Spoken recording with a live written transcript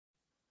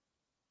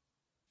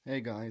Hey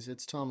guys,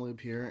 it's Tom Lube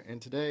here,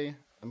 and today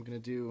I'm going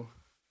to do,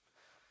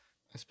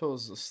 I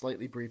suppose, a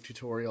slightly brief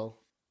tutorial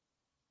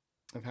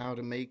of how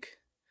to make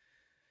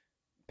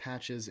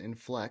patches in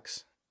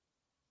Flex.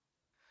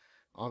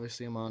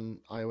 Obviously, I'm on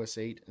iOS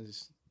 8,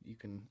 as you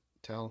can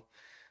tell,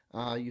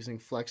 using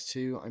Flex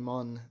 2. I'm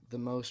on the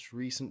most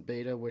recent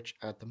beta, which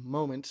at the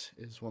moment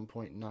is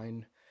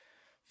 1.949,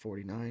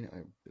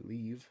 I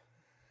believe.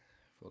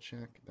 Full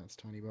check, that's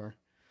Tiny Bar.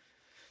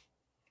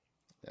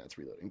 That's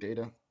reloading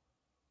data.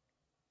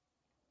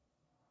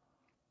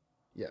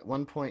 Yeah,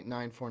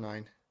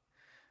 1.949.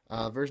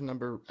 Version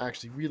number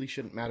actually really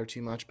shouldn't matter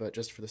too much, but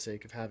just for the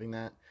sake of having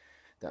that,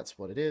 that's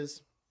what it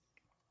is.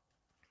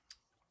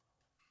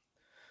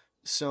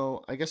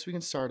 So I guess we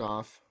can start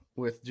off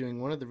with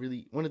doing one of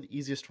the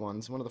easiest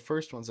ones, one of the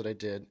first ones that I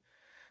did,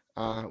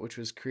 which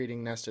was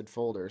creating nested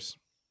folders.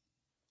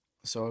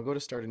 So I'll go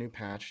to start a new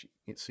patch.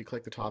 So you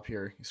click the top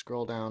here, you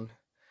scroll down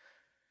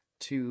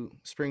to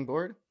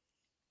Springboard,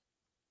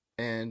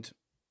 and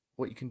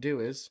what you can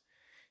do is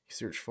you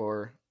search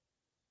for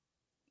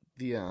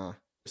the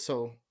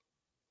so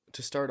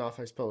to start off,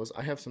 I suppose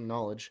I have some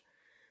knowledge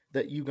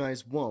that you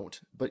guys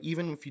won't, but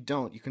even if you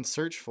don't, you can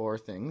search for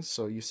things.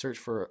 So you search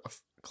for a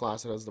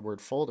class that has the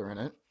word folder in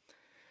it.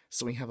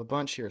 So we have a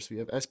bunch here. So we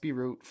have SB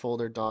root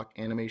folder doc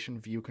animation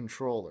view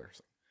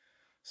controllers.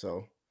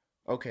 So,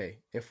 okay,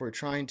 if we're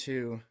trying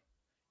to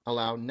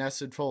allow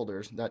nested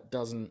folders, that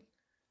doesn't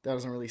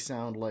really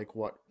sound like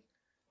what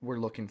we're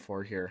looking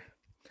for here.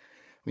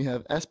 We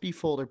have SB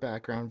folder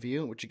background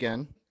view, which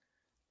again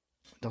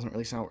doesn't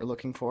really sound what we're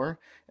looking for.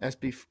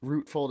 SB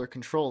root folder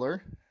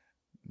controller,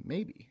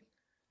 maybe.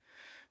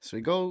 So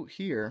we go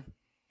here,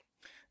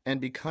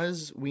 and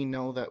because we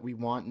know that we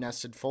want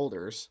nested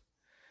folders,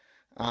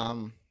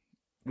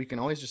 we can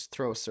always just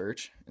throw a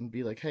search and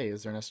be like, hey,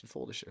 is there nested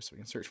folders here? So we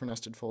can search for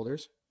nested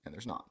folders, and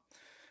there's not.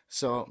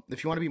 So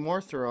if you want to be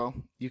more thorough,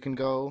 you can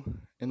go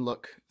and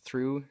look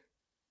through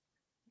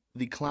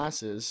the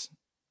classes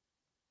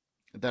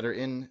that are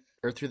in,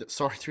 or through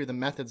the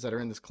methods that are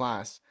in this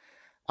class,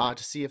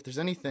 to see if there's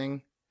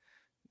anything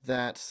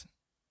that,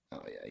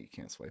 oh yeah, you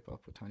can't swipe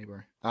up with Tiny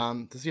Bar,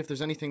 to see if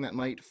there's anything that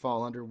might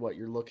fall under what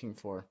you're looking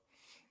for.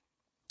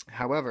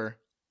 However,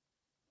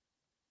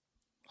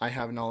 I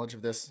have knowledge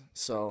of this,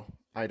 so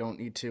I don't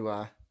need to,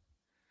 I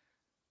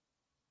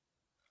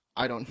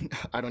don't,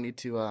 I don't need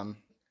to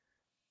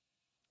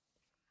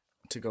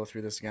go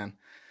through this again.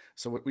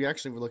 So what we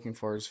actually were looking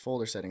for is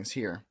folder settings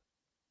here.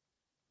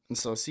 And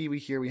so see, we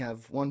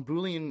have one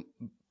Boolean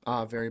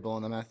variable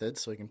in the method,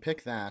 so we can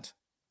pick that.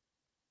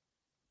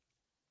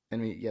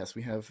 And we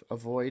have a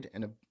void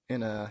and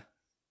a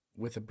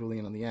with a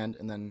Boolean on the end,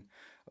 and then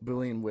a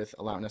Boolean with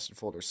allow nested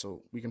folders.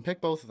 So we can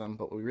pick both of them,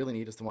 but what we really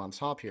need is the one on the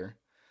top here.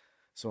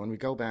 So when we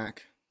go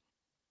back,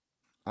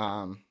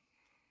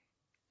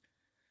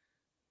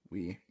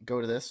 we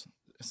go to this.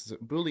 This is a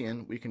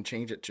Boolean. We can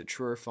change it to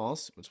true or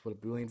false, which is what a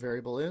Boolean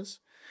variable is.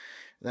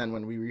 Then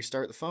when we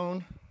restart the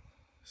phone,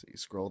 so you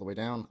scroll all the way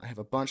down, I have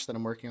a bunch that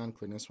I'm working on,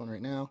 including this one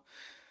right now.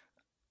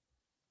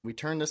 We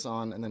turn this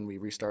on and then we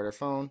restart our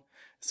phone.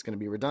 It's going to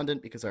be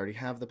redundant because I already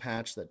have the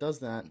patch that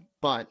does that,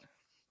 but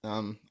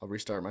I'll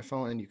restart my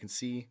phone and you can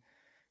see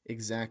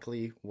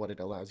exactly what it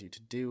allows you to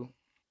do.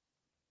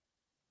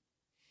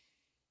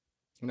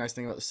 The nice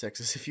thing about the 6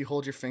 is if you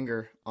hold your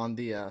finger on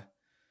the, oh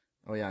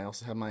yeah, I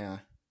also have my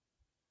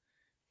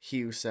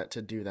hue set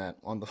to do that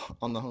on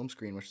the home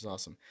screen, which is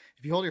awesome.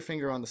 If you hold your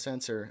finger on the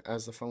sensor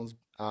as the phone's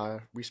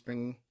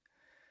respringing,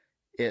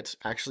 it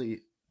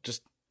actually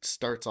just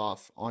starts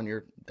off on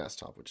your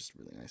desktop, which is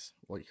really nice.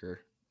 Well, your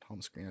home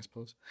screen, I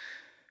suppose.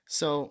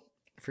 So,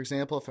 for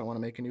example, if I want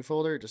to make a new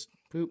folder, just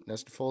boop,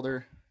 nested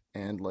folder,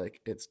 and like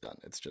it's done.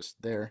 It's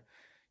just there.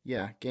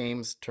 Yeah,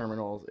 games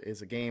terminal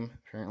is a game,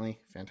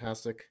 apparently.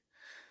 Fantastic.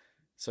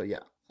 So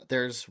yeah,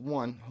 there's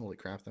one. Holy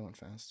crap, that went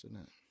fast,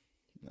 didn't it?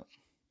 No,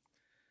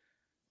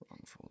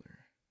 wrong folder.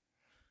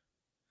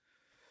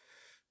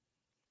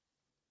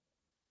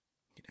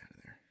 Get out of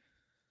there,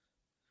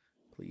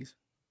 please.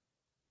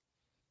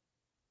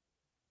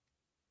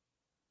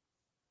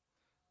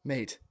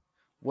 Mate,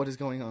 what is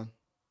going on?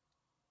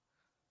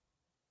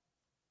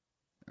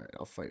 All right,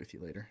 I'll fight with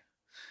you later.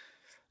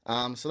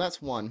 So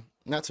that's one.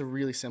 That's a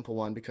really simple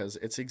one because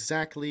it's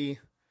exactly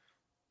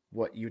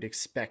what you'd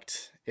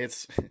expect. It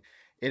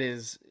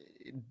is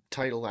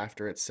title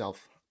after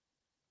itself.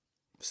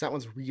 So that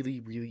one's really,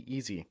 really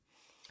easy.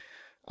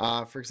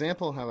 For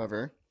example,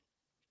 however,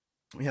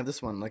 we have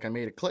this one. Like I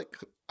made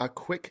a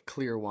quick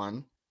clear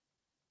one.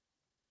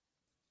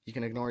 You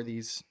can ignore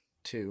these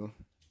two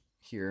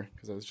here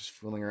because I was just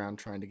fooling around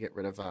trying to get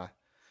rid of the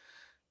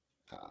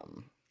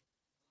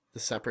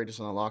separators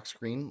on the lock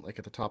screen, like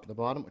at the top and the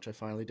bottom, which I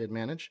finally did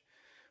manage,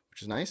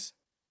 which is nice.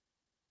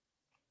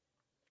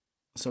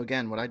 So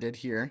again, what I did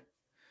here,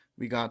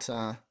 we got,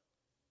 I'll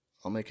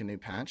make a new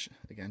patch,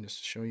 again, just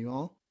to show you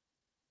all.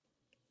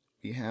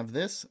 We have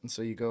this, and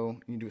so you go,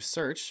 you do a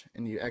search,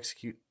 and you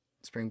execute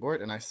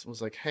Springboard, and I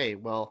was like, hey,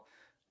 well,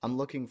 I'm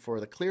looking for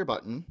the clear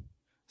button,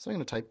 so I'm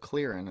going to type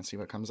clear in and see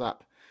what comes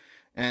up.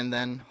 And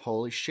then,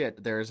 holy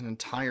shit, there's an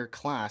entire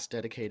class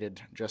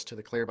dedicated just to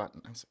the clear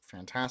button. I was like,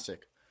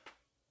 fantastic.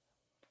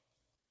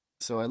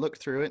 So I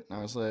looked through it and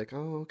I was like,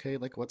 oh, okay,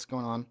 like what's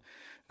going on?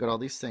 Got all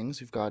these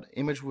things. You've got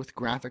image with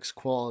graphics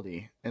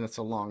quality, and it's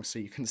a long, so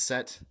you can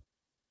set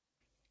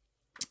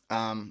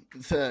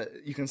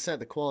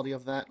the quality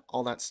of that,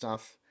 all that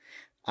stuff.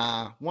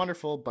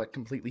 Wonderful, but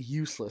completely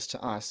useless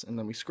to us. And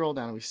then we scroll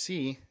down and we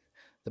see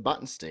the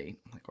button state.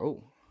 I'm like,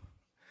 oh,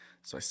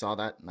 so I saw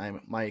that, and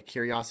my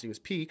curiosity was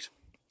piqued.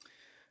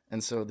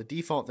 And so the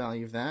default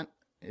value of that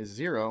is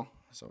 0.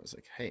 So I was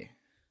like, hey,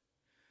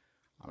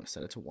 I'm going to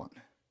set it to 1.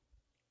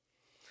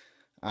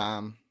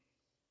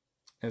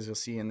 As you'll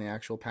see in the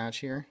actual patch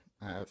here,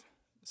 I've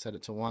set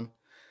it to 1.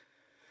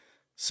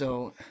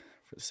 So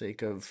for the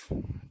sake of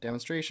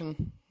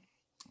demonstration,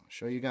 I'll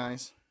show you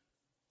guys.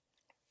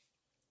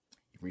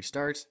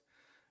 Restart.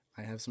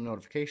 I have some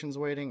notifications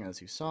waiting, as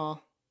you saw.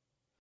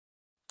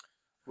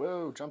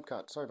 Whoa, jump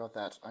cut. Sorry about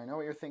that. I know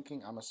what you're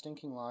thinking. I'm a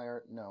stinking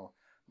liar. No.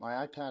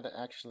 My iPad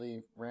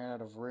actually ran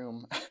out of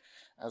room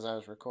as I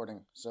was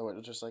recording. So it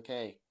was just like,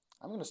 hey,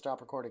 I'm going to stop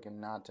recording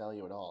and not tell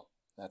you at all.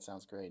 That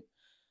sounds great.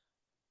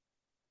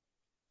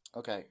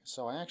 Okay,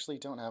 so I actually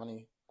don't have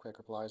any quick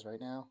replies right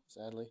now,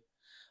 sadly.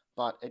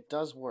 But it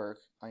does work,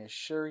 I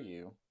assure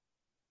you,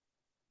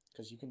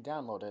 because you can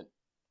download it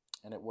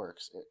and it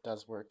works. It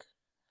does work.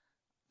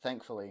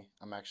 Thankfully,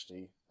 I'm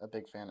actually a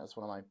big fan. It's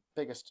one of my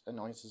biggest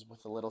annoyances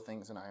with the little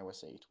things in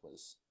iOS 8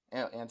 was,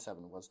 and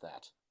 7 was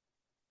that.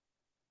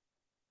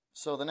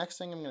 So the next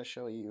thing I'm going to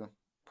show you,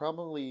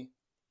 probably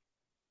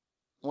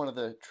one of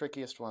the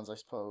trickiest ones, I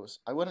suppose.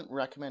 I wouldn't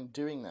recommend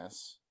doing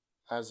this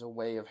as a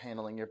way of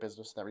handling your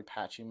business with every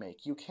patch you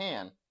make. You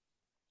can,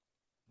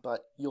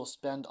 but you'll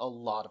spend a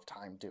lot of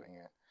time doing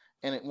it.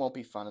 And it won't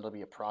be fun. It'll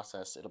be a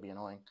process. It'll be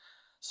annoying.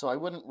 So I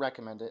wouldn't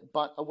recommend it.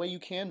 But a way you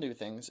can do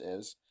things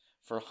is,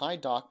 for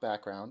hide dock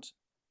background,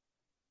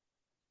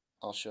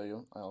 I'll show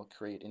you. I'll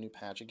create a new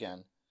patch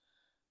again.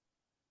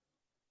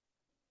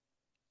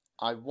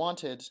 I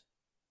wanted,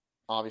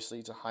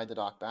 obviously, to hide the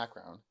dock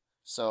background.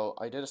 So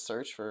I did a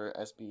search for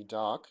SB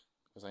dock,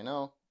 because I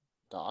know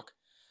dock,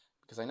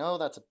 because I know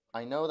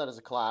that is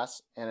a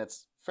class, and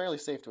it's fairly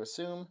safe to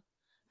assume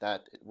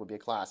that it would be a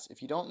class.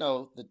 If you don't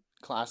know the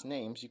class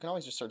names, you can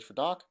always just search for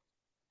dock,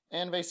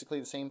 and basically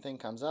the same thing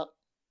comes up,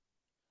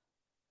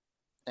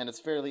 and it's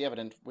fairly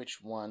evident which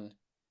one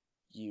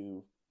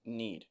you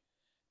need.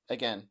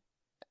 Again,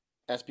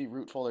 SB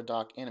root folder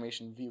dock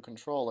animation view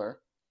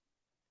controller,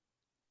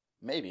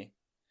 maybe,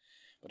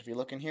 but if you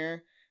look in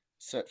here,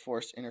 set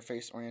force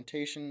interface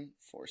orientation,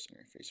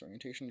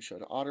 show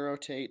to auto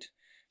rotate,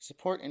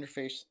 support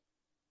interface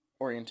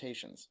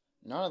orientations.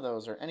 None of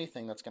those are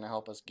anything that's going to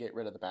help us get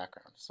rid of the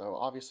background, so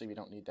obviously we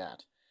don't need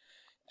that.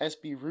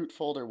 SB root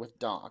folder with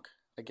dock,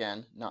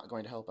 again, not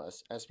going to help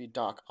us. SB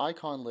dock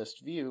icon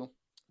list view,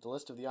 the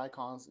list of the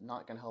icons,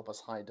 not going to help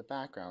us hide the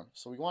background,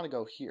 so we want to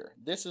go here.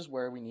 This is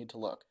where we need to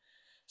look.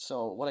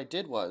 So what I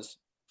did was,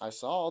 I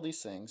saw all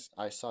these things.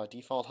 I saw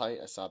default height,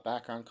 I saw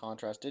background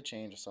contrast did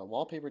change, I saw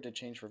wallpaper did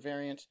change for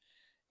variant,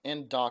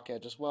 and dock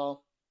edge as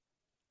well.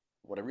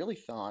 What I really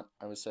thought,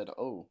 I said,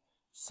 oh,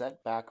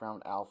 set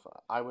background alpha.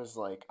 I was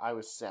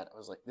set. I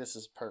was like, this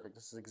is perfect.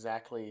 This is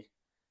exactly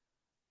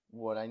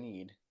what I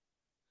need.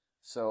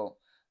 So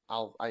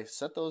I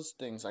set those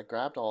things, I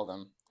grabbed all of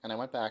them, and I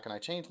went back and I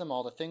changed them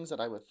all to things that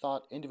I would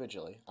thought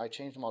individually. I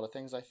changed them all to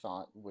things I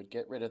thought would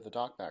get rid of the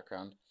dock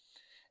background.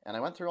 And I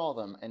went through all of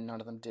them, and none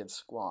of them did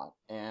squat.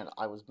 And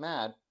I was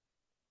mad,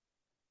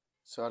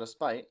 so out of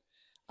spite,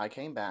 I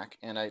came back,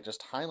 and I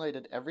just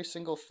highlighted every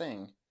single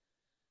thing,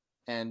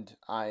 and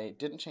I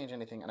didn't change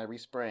anything, and I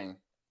respraying.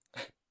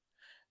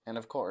 And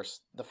of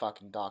course, the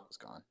fucking dock was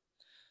gone.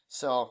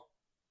 So,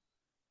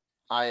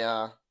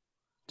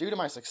 due to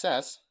my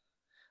success,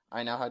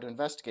 I now had to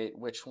investigate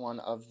which one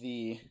of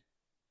the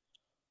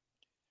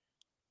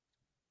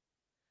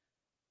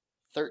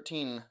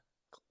 13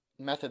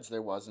 methods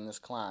there was in this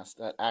class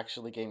that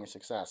actually gave me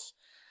success.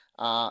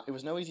 It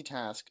was no easy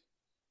task.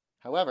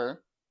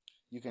 However,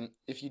 you can,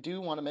 if you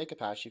do want to make a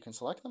patch, you can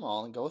select them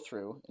all and go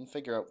through and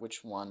figure out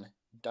which one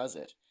does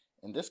it.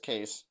 In this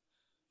case,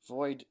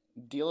 void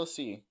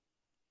DLOC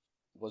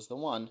was the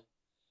one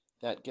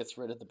that gets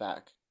rid of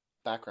the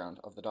background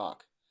of the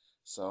dock.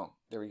 So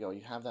there we go.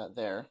 You have that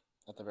there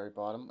at the very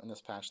bottom in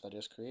this patch that I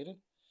just created.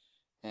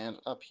 And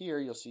up here,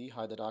 you'll see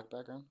hide the dock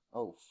background.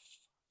 Oh,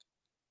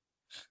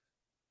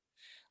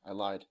 I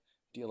lied.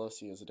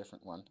 DLOC is a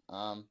different one.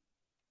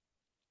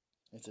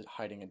 It's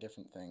hiding a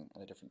different thing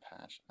in a different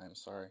patch. I'm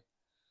sorry.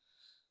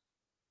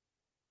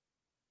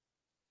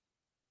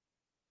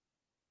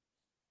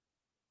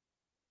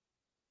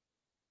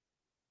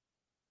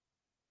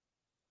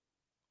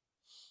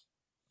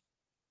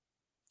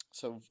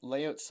 So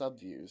layout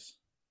subviews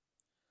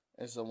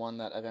is the one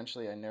that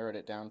eventually I narrowed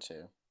it down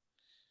to,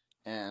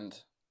 and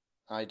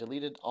I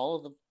deleted all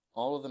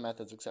of the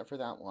methods except for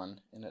that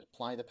one, and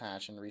applied the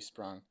patch and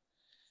resprung,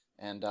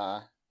 and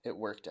it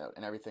worked out,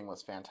 and everything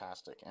was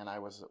fantastic, and I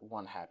was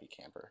one happy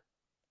camper.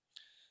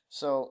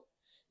 So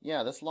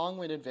yeah, this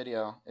long-winded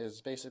video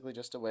is basically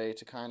just a way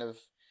to kind of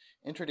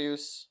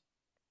introduce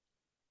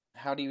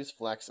how to use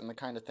Flex and the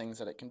kind of things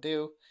that it can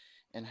do,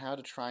 and how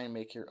to try and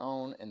make your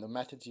own, and the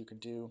methods you could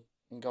do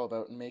and go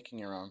about in making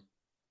your own.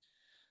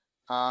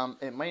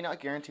 It might not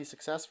guarantee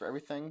success for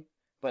everything,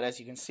 but as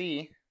you can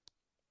see,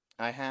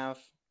 I have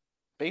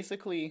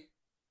basically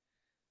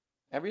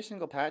every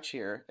single patch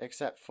here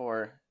except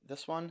for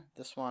this one,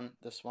 this one,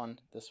 this one,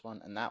 this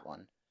one, and that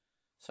one.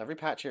 So every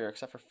patch here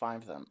except for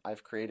 5 of them,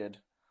 I've created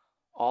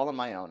all on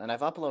my own, and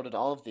I've uploaded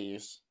all of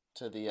these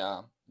to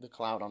the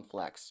cloud on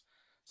Flex.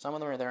 Some of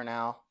them are there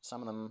now,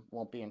 some of them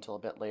won't be until a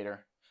bit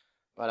later.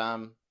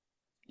 But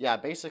yeah,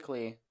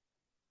 basically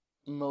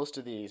most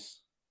of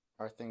these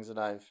are things that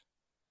I've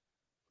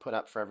put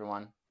up for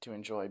everyone to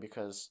enjoy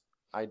because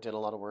I did a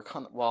lot of work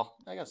on them. Well,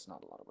 I guess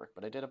not a lot of work,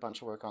 but I did a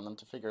bunch of work on them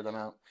to figure them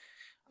out.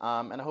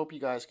 And I hope you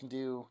guys can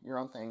do your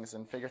own things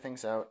and figure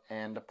things out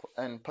and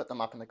put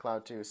them up in the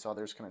cloud too, so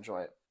others can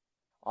enjoy it.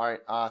 All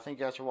right, thank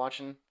you guys for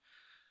watching.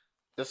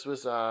 This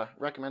was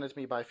recommended to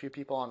me by a few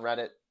people on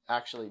Reddit,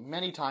 actually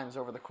many times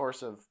over the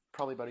course of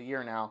probably about a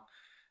year now.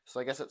 So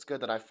I guess it's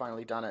good that I've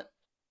finally done it.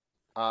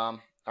 All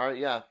right,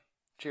 yeah.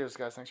 Cheers,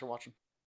 guys. Thanks for watching.